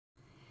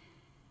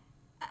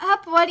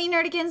up, Bloody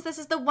Nerdigans? This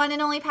is the one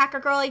and only Packer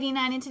Girl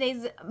 89, and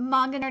today's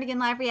Manga Nerdigan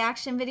live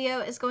reaction video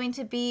is going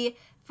to be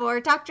for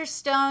Dr.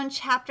 Stone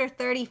chapter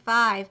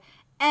 35.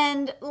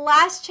 And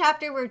last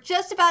chapter, we're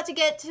just about to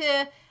get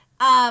to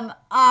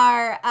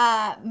our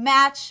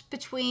match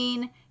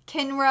between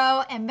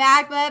Kinro and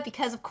Magma,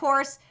 because of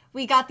course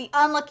we got the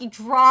unlucky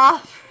draw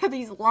for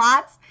these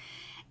lots.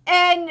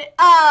 And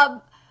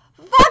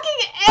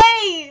fucking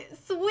A!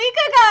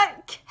 Suika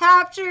got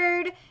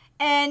captured.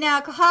 And now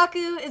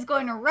Kohaku is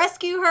going to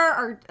rescue her,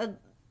 or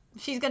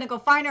she's going to go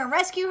find her and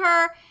rescue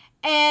her.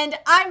 And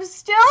I'm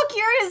still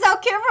curious how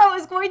Kinro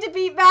is going to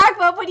beat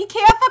Magma when he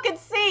can't fucking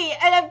see.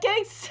 And I'm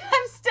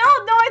still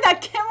annoyed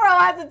that Kinro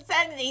hasn't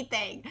said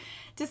anything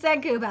to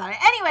Senku about it.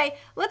 Anyway,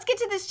 let's get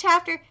to this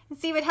chapter and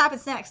see what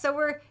happens next. So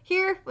we're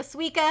here with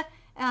Suika.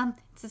 It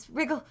says,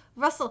 Wriggle,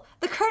 Rustle.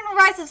 The curtain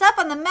rises up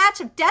on the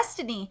match of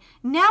destiny.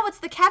 Now what's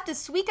the captive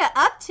Suika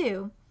up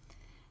to?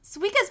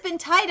 Suika's been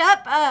tied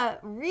up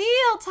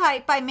real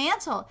tight by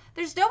Mantle.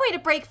 There's no way to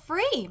break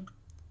free.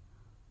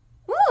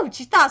 Woo,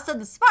 she thought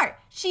something smart.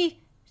 She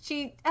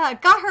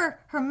got her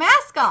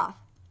mask off.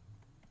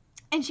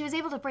 And she was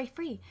able to break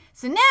free.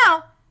 So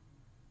now,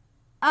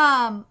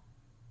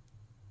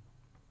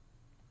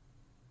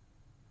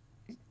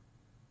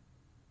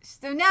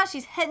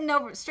 she's heading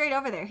straight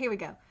over there. Here we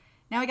go.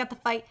 Now we got the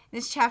fight.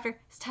 This chapter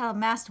is titled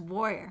Masked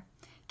Warrior.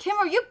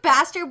 Kinro, you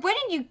bastard, when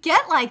did you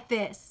get like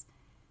this?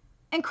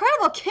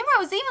 Incredible!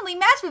 Kinro is evenly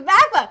matched with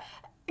Magma!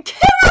 Kinro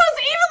is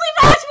evenly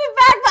matched with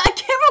Magma!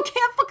 Kinro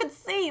can't fucking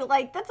see!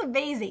 Like, that's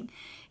amazing.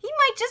 He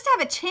might just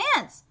have a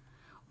chance.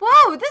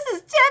 Whoa, this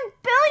is 10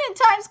 billion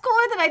times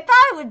cooler than I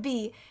thought it would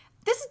be.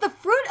 This is the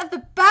fruit of the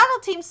battle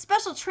team's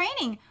special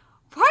training.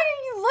 Why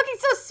are you looking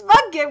so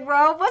smug,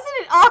 Kinro? Wasn't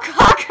it all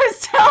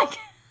Kaku's telling?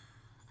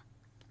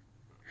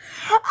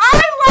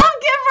 I love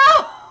Kinro!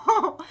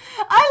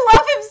 I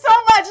love him so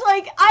much.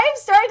 Like, I am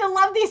starting to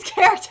love these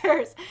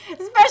characters.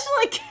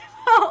 Especially Kinro.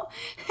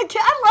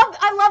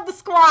 I love the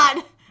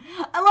squad.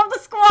 I love the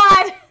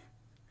squad.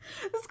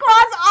 The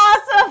squad's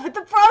awesome.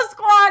 The pro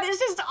squad is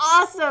just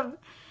awesome.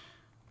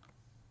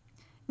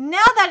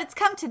 Now that it's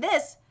come to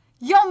this,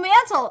 yo,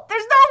 Mantle,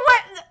 there's no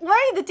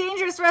way the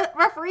dangerous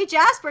referee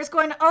Jasper is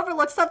going to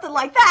overlook something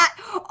like that.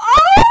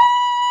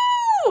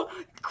 Oh!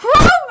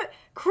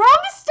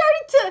 Chrome is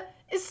starting to...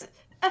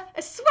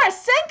 I swear,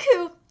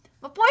 Senku,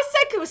 my boy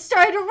Senku is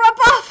starting to rub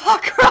off on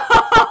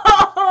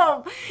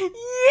Chrome.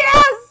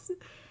 Yes!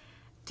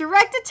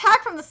 Direct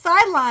attack from the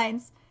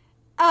sidelines.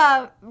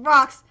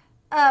 Rocks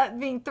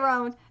being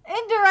thrown.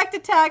 Indirect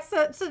attacks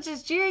such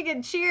as jeering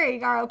and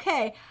cheering are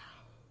okay.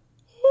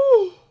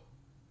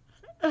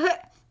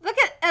 Look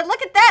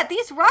at that.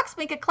 These rocks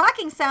make a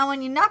clacking sound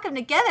when you knock them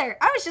together.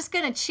 I was just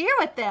gonna cheer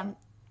with them.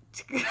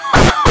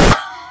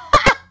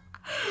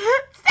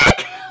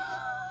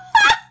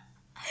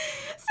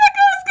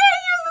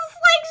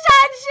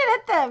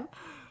 At them.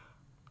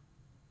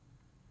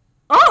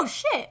 Oh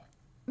shit!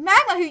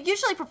 Magma, who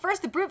usually prefers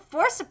the brute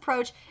force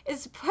approach,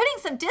 is putting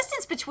some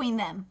distance between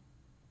them.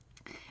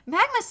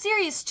 Magma's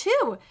serious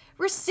too.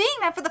 We're seeing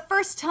that for the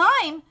first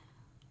time.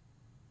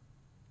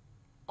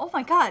 Oh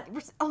my god!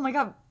 Oh my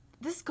god!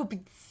 This is gonna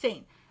be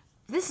insane.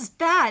 This is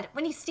bad.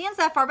 When he stands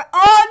that far back.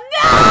 Oh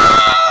no!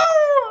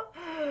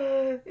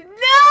 No!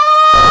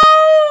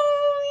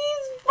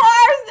 He's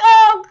far.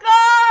 Oh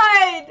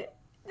god!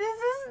 This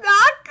is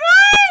not good.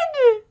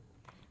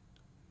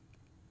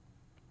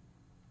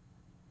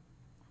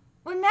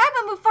 When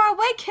Magma moved far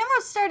away,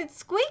 Kinro started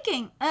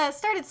squinting. Oh,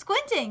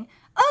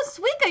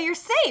 Suika, you're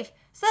safe.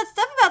 So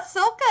that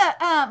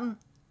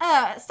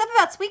stuff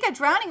about Suika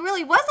drowning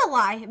really was a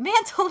lie.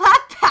 Mantle,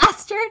 that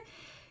bastard.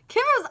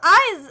 Kinro's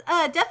eyes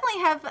definitely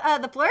have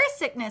the blurry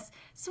sickness.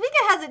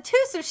 Suika has it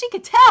too, so she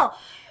could tell.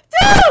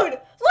 Dude,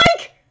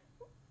 like,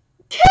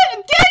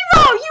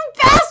 Kinro, you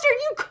bastard,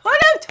 you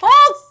could have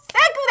told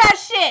Senku that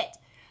shit.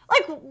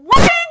 Like, why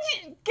did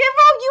you...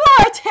 Kinro, you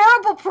are a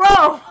terrible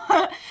pro.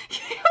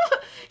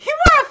 You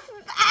are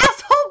an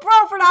asshole pro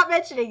for not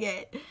mentioning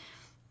it.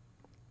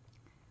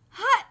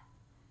 Hot.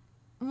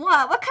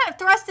 What kind of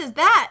thrust is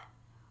that?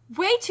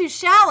 Way too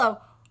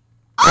shallow.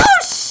 Oh,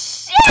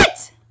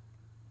 shit!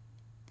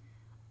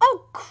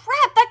 Oh,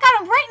 crap. That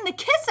got him right in the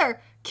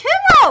kisser.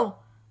 Kinro!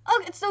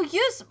 Oh, it's no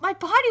use. My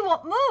body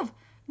won't move.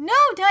 No,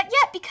 not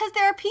yet, because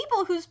there are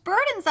people whose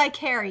burdens I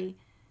carry.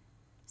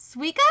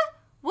 Suika?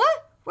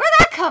 What? Where'd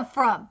that come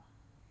from?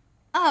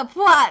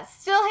 What?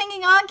 Still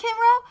hanging on,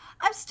 Kinro?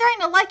 I'm starting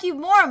to like you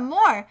more and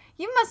more.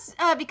 You must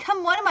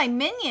become one of my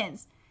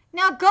minions.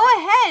 Now go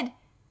ahead.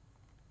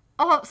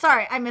 Oh,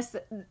 sorry, I missed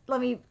it.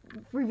 Let me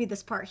reread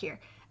this part here.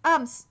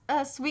 Suika,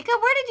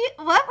 where'd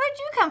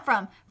you come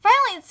from?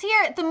 Finally, it's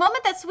here. The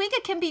moment that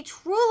Suika can be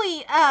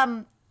truly,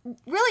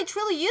 really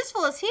truly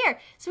useful is here.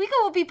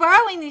 Suika will be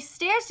borrowing these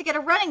stairs to get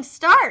a running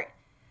start.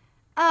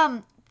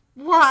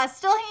 What?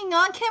 Still hanging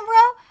on,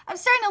 Kinro? I'm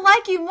starting to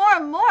like you more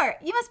and more.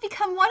 You must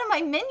become one of my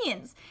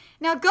minions.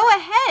 Now go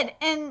ahead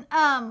and,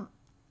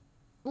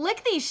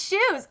 lick these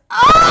shoes.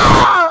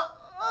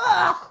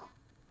 Oh!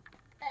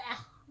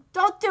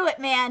 Don't do it,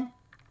 man.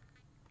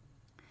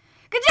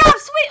 Good Good job,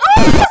 sweet.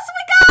 Oh,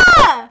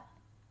 Suika!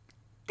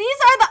 These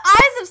are the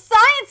eyes of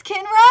science,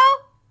 Kinro.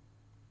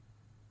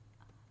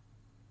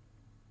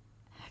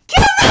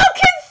 Kinro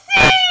can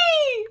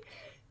see!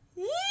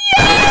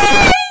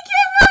 Yay!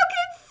 Kinro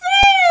can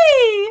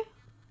see!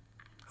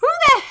 Who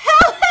the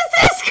hell is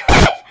this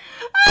creep?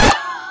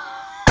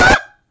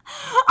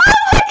 Oh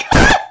my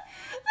god!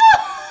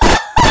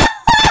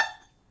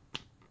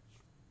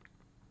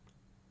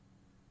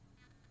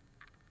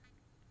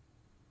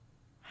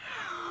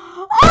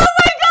 Oh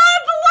my god,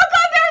 the look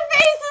on their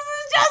faces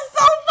is just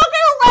so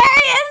fucking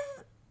hilarious!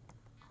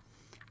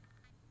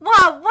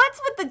 Wow, what's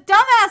with the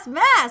dumbass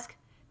mask?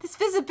 This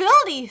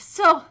visibility,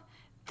 so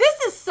this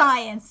is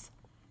science.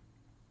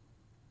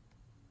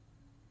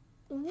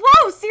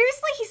 Whoa,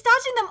 seriously? He's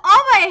dodging them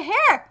all by a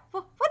hair.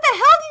 What the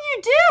hell did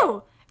you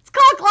do? It's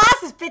called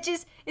glasses,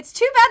 bitches. It's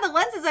too bad the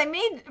lenses I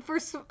made for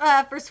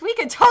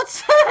Suika don't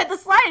serve it the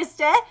slightest,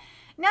 eh?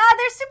 Nah,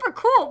 they're super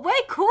cool.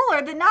 Way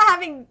cooler than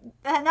not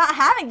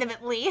having them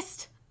at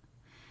least.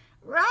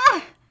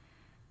 Rah.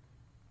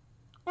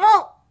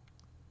 Well,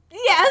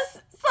 yes.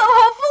 So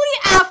hopefully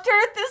after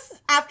this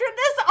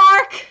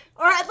arc,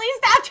 or at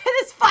least after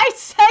this fight,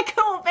 Senku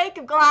will make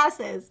him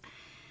glasses.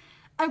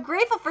 I'm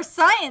grateful for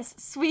science,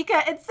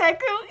 Suika and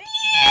Senku.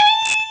 Yay!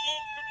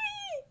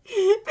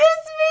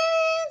 This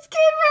means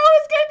Kinro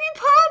is gonna be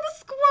part of the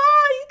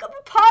squad. He's gonna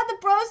be part of the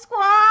bro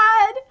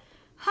squad.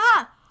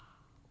 Huh?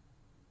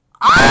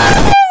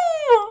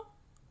 Oh!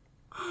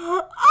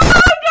 Oh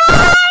my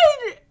god!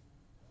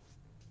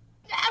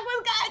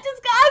 Jack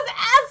just got his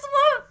ass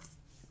whooped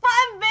by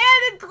a man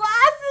in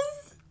glasses.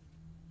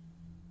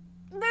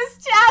 This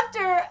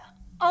chapter,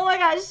 oh my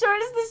god, as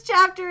short as this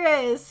chapter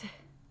is.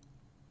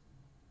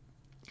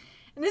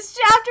 And this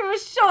chapter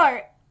was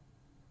short.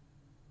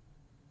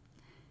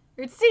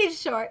 Or it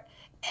seems short.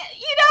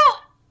 You know,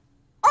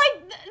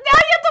 like, now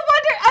you have to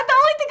wonder, the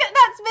only thing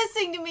that's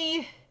missing to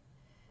me,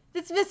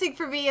 that's missing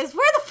for me is,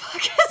 where the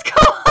fuck is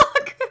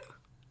Kohaku?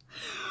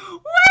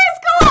 Where is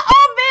Kohaku?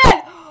 Oh man!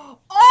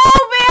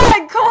 Oh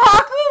man!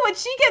 Kohaku, when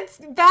she gets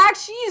back,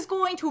 she is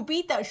going to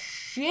beat the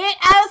shit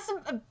out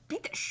of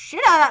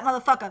that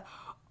motherfucker.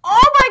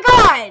 Oh my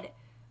god!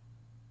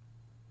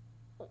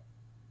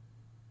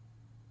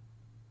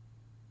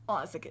 Hold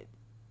on a second.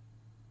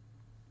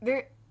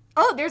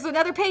 There's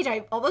another page.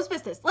 I almost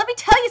missed this. Let me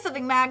tell you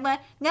something, Magma.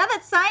 Now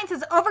that science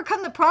has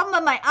overcome the problem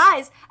of my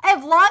eyes, I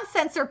have long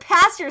since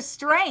surpassed your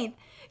strength.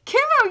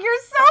 Kimmo,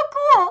 you're so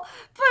cool,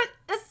 but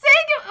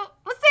saying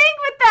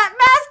with that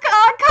mask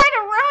on kind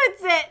of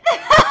ruins it.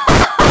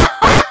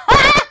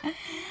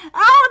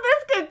 How would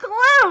this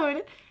conclude?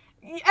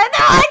 And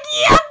they're like,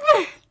 yep.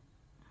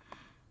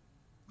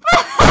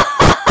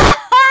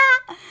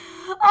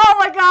 Oh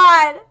my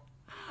god.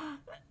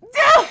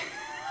 Dude.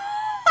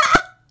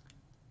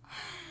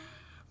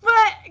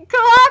 But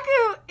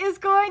Kohaku is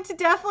going to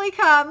definitely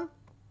come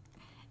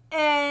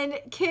and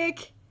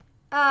kick.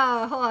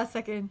 Hold on a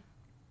second.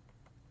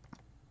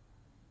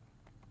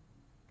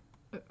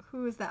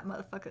 Who is that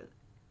motherfucker?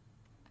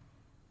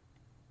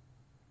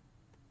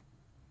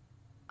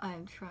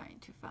 I'm trying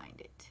to find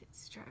it.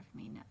 It's driving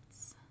me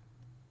nuts.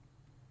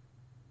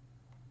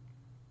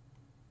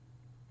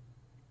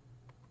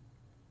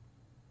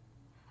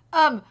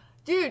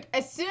 Dude,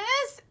 as soon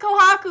as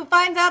Kohaku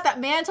finds out that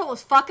Mantle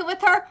was fucking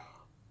with her,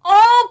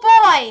 oh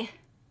boy!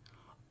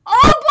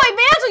 Oh boy,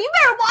 Mantle, you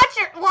better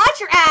watch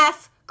your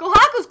ass.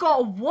 Kohaku's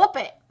gonna whoop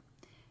it.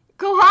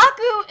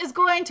 Kohaku is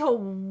going to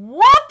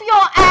whoop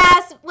your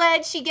ass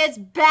when she gets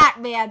back,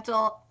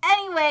 Mantle.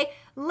 Anyway,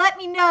 let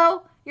me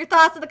know your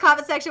thoughts in the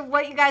comment section,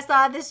 what you guys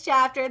thought of this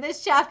chapter.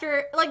 This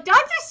chapter, like,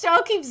 Dr.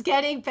 Stone keeps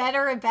getting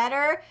better and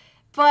better,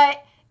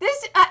 but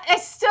this, I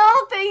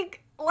still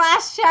think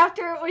last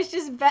chapter was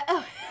just,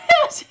 it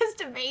was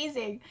just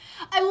amazing.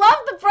 I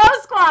love the Bro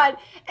Squad,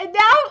 and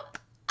now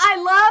I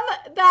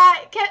love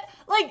that,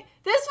 like,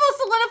 this will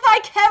solidify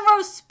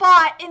Kenro's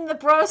spot in the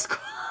Bro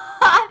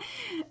Squad.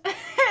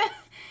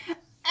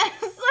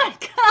 It's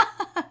like,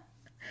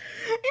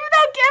 even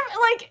though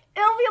like,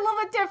 it'll be a little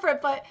bit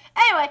different, but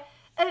anyway,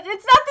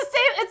 it's not the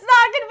same. It's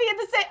not going to be in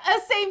the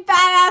same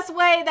badass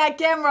way that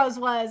Gemro's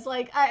was.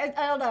 Like, I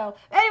don't know.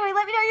 Anyway,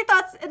 let me know your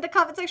thoughts in the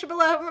comment section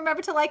below.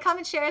 Remember to like,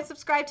 comment, share, and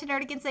subscribe to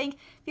Nerdigans Inc.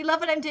 If you love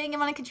what I'm doing and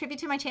want to contribute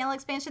to my channel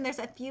expansion, there's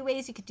a few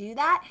ways you could do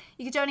that.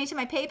 You could donate to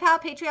my PayPal,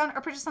 Patreon,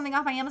 or purchase something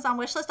off my Amazon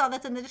wishlist. All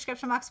that's in the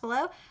description box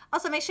below.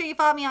 Also, make sure you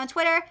follow me on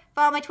Twitter,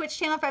 follow my Twitch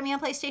channel, find me on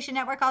PlayStation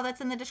Network. All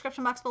that's in the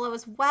description box below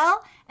as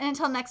well. And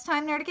until next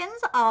time, Nerdigans,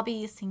 I'll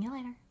be seeing you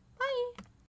later.